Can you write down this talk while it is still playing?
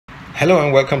Hello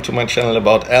and welcome to my channel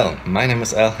about Al. My name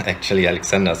is Al, actually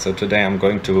Alexander. So today I'm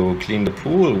going to clean the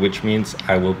pool, which means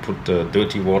I will put the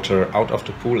dirty water out of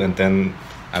the pool and then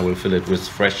I will fill it with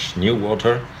fresh new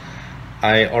water.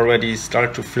 I already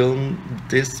started to film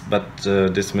this, but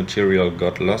this material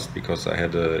got lost because I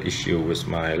had an issue with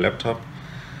my laptop.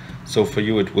 So for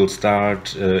you it will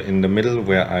start in the middle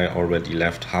where I already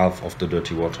left half of the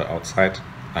dirty water outside.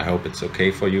 I hope it's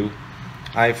okay for you.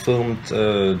 I filmed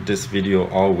this video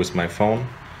all with my phone.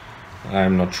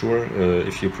 I'm not sure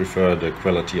if you prefer the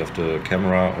quality of the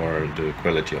camera or the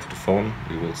quality of the phone.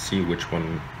 You will see which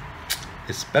one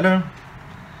is better.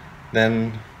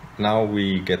 Then now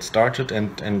we get started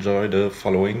and enjoy the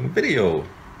following video.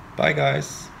 Bye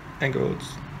guys and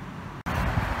girls.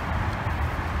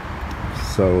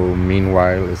 So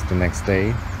meanwhile is the next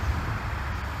day.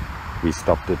 We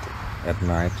stopped it at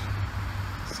night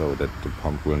so that the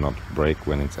pump will not break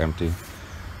when it's empty.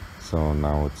 So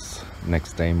now it's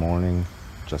next day morning,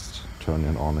 just turn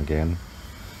it on again.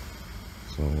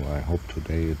 So I hope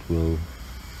today it will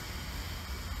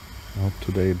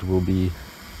be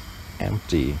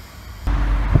empty.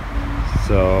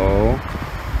 So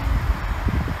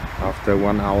after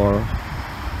 1 hour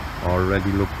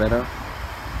already look better.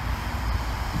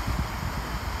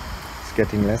 It's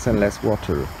getting less and less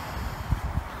water.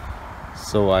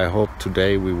 So I hope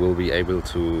today we will be able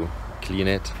to clean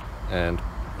it and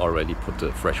already put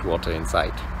the fresh water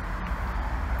inside.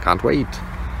 Can't wait!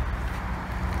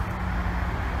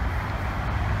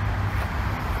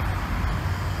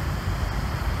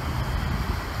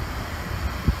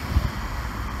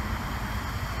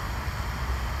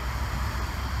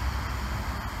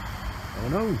 Oh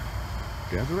no!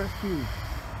 There's a rescue!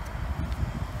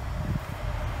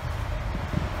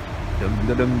 Dum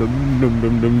dum dum dum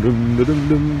dum dum dum dum dum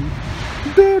dum.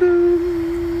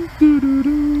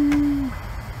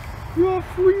 You are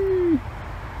free!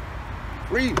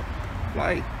 Free!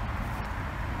 Fly!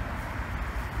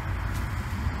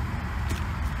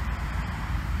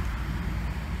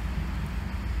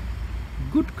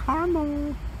 Good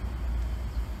karma!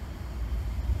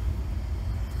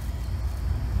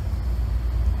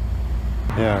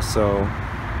 Yeah, so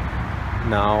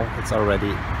now it's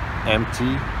already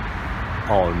empty.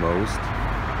 Almost,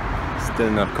 still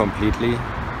not completely,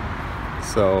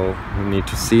 so we need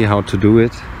to see how to do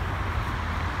it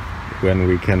when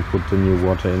we can put the new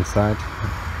water inside.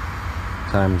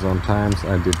 Times on times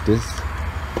I did this,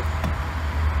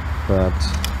 but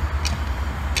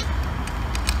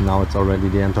now it's already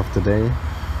the end of the day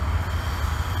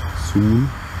soon,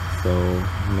 so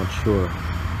I'm not sure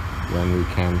when we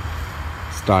can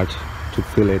start to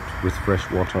fill it with fresh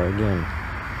water again.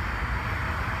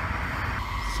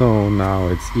 So now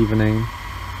it's evening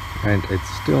and it's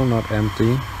still not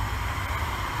empty.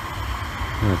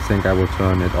 I think I will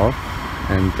turn it off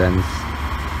and then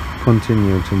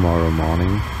continue tomorrow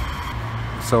morning.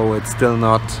 So it's still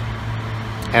not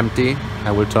empty.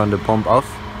 I will turn the pump off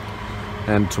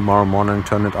and tomorrow morning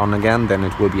turn it on again. Then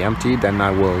it will be empty. Then I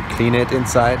will clean it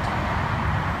inside.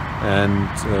 And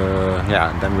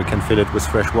yeah, then we can fill it with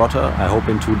fresh water. I hope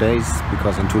in 2 days,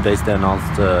 because in 2 days they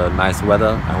announced nice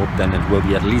weather. I hope then it will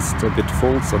be at least a bit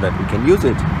full so that we can use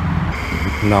it.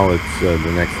 Now it's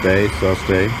the next day,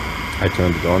 Thursday. I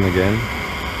turned it on again.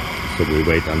 So we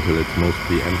wait until it's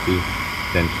mostly empty,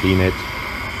 then clean it,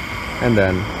 and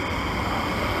then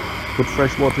put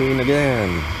fresh water in again.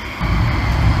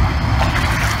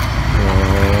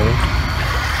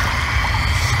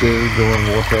 Still going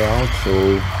water out,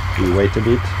 so we wait a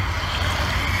bit.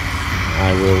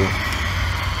 I will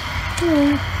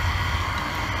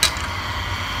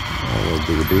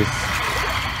do this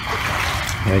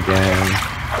again,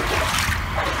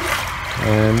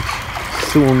 and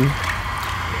soon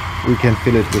we can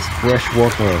fill it with fresh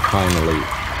water finally.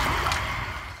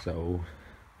 So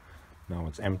now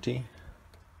it's empty,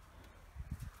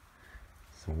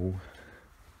 so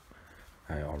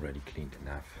I already cleaned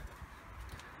enough.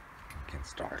 I can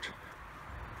start to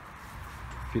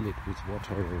fill it with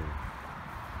water.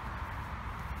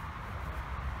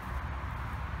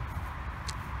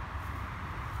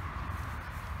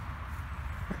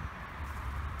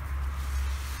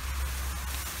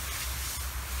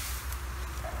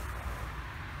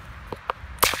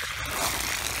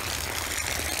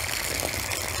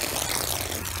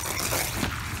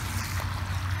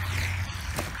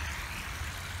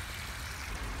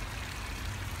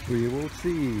 We will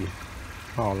see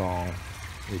how long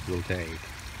it will take.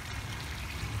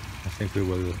 I think we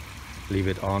will leave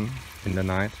it on in the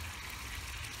night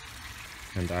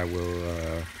and I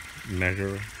will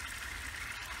measure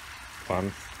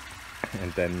once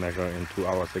and then measure in 2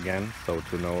 hours again, so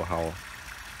to know how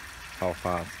how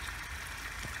fast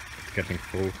it's getting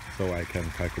full, so I can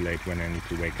calculate when I need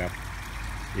to wake up.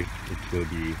 If it will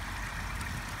be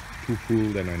too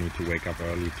full, then I need to wake up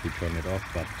early to turn it off,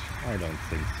 but I don't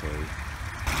think so.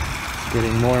 It's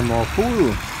getting more and more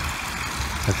full.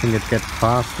 I think it gets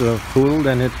faster full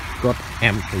than it got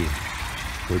empty,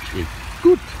 which is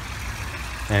good.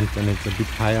 And when it's a bit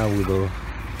higher, we will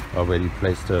already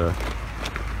place the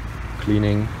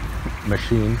cleaning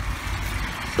machine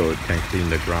so it can clean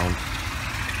the ground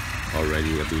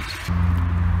already a bit.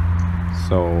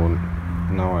 So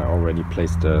now I already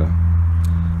placed the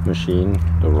machine,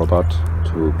 the robot,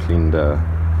 to clean the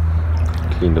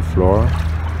floor.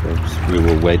 We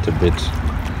will wait a bit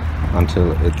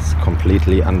until it's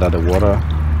completely under the water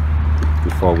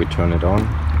before we turn it on.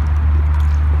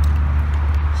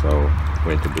 So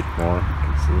wait a bit more, you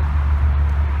can see.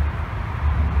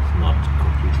 It's not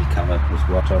completely covered with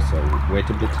water, so wait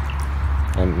a bit.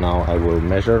 And now I will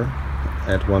measure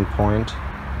at one point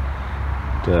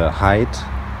the height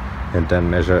and then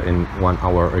measure in 1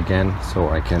 hour again, so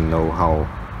I can know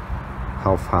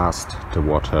how fast the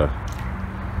water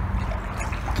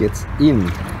gets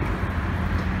in.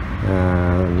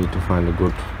 I need to find a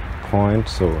good point,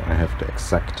 so I have the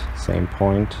exact same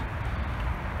point.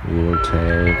 We will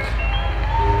take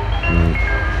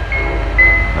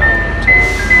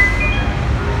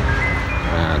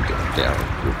there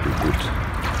would be good.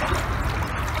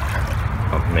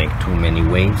 Don't make too many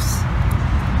waves.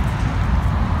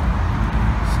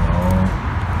 So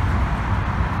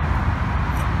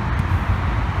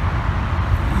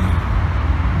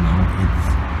now it's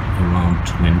around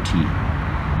 20,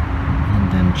 and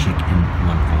then check in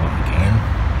 1 hour again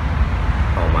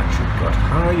how much it got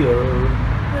higher,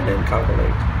 and then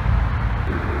calculate.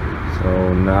 So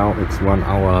now it's 1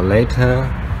 hour later,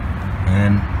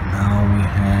 and now we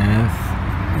have,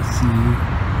 let's see,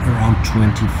 around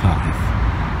 25.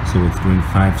 So it's doing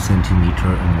 5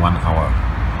 centimeters in 1 hour.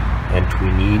 And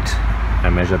we need, I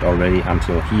measured already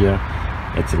until here,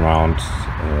 it's around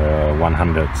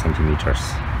 100 centimeters.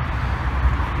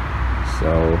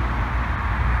 So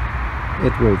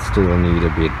it will still need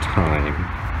a bit time.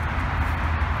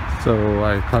 So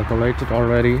I calculated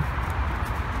already.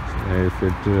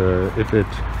 If it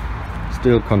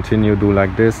still continue do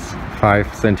like this,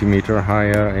 5 centimeters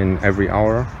higher in every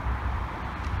hour,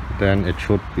 then it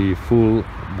should be full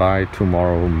by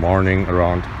tomorrow morning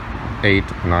around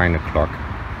 8-9 o'clock.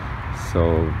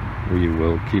 So we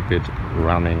will keep it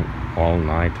running all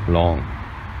night long,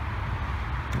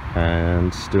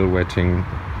 and still waiting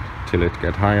till it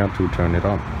get higher to turn it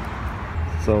on.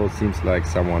 So it seems like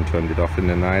someone turned it off in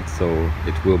the night, so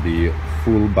it will be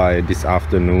full by this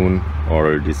afternoon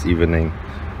or this evening.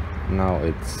 Now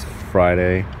it's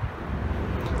Friday,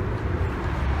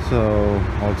 so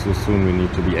also soon we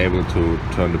need to be able to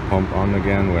turn the pump on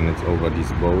again when it's over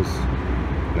these bows.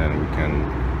 Then we can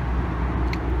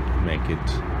make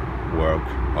it work,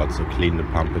 also clean the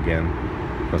pump again,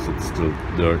 because it's still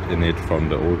dirt in it from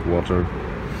the old water.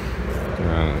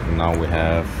 Now we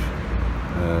have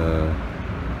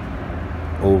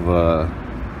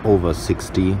over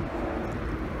 60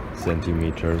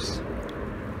 centimeters,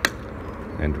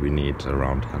 and we need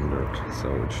around 100,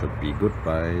 so it should be good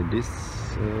by this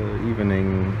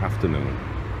afternoon.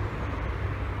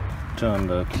 Turn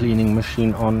the cleaning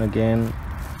machine on again.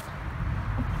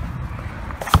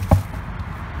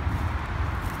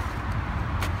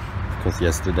 Because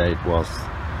yesterday it was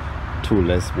too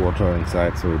less water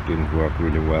inside, so it didn't work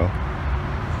really well.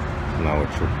 Now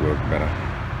it should work better.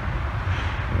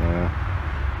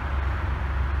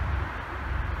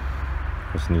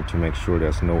 Just need to make sure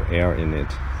there's no air in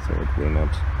it, so it will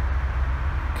not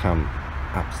come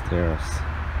upstairs.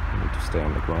 I need to stay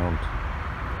on the ground.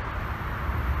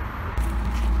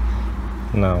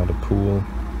 Now the pool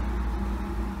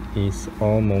is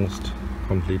almost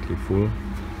completely full.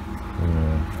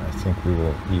 I think we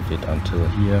will leave it until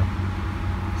here,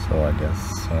 so I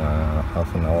guess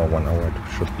half an hour, 1 hour it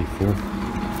should be full.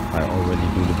 I already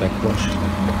do the backwash to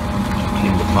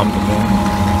clean the pump again.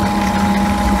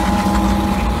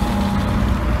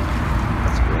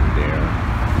 Let's go in there.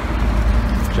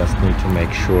 Just need to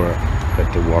make sure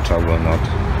that the water will not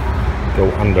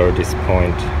go under this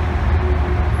point.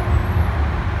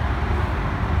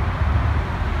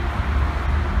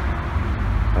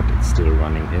 But it's still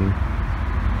running in.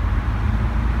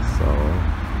 So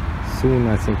soon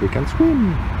I think we can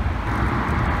swim.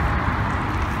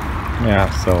 Yeah,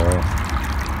 so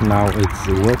now it's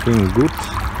working good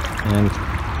and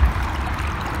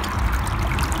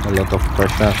a lot of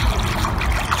pressure.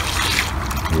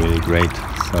 Really great.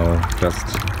 So just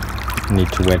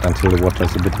need to wait until the water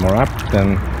is a bit more up,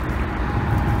 then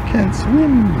can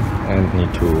swim! And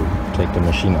need to take the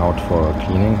machine out for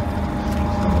cleaning.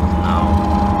 Now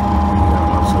we are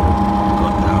also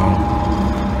got down.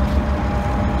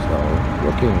 So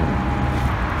working.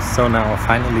 So now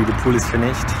finally the pool is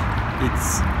finished.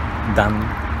 It's done.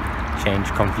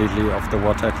 Changed completely of the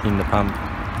water, clean the pump.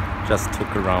 Just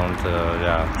took around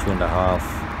 2.5,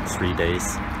 3 days.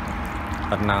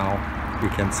 But now we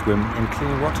can swim in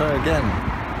clean water again.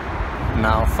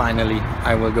 Now finally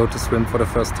I will go to swim for the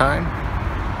first time.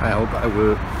 I hope I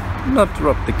will not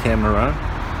drop the camera.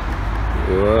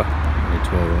 Need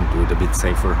to do it a bit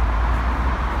safer.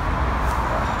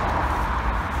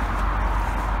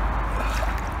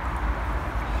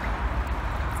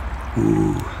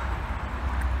 Ooh,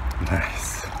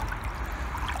 nice.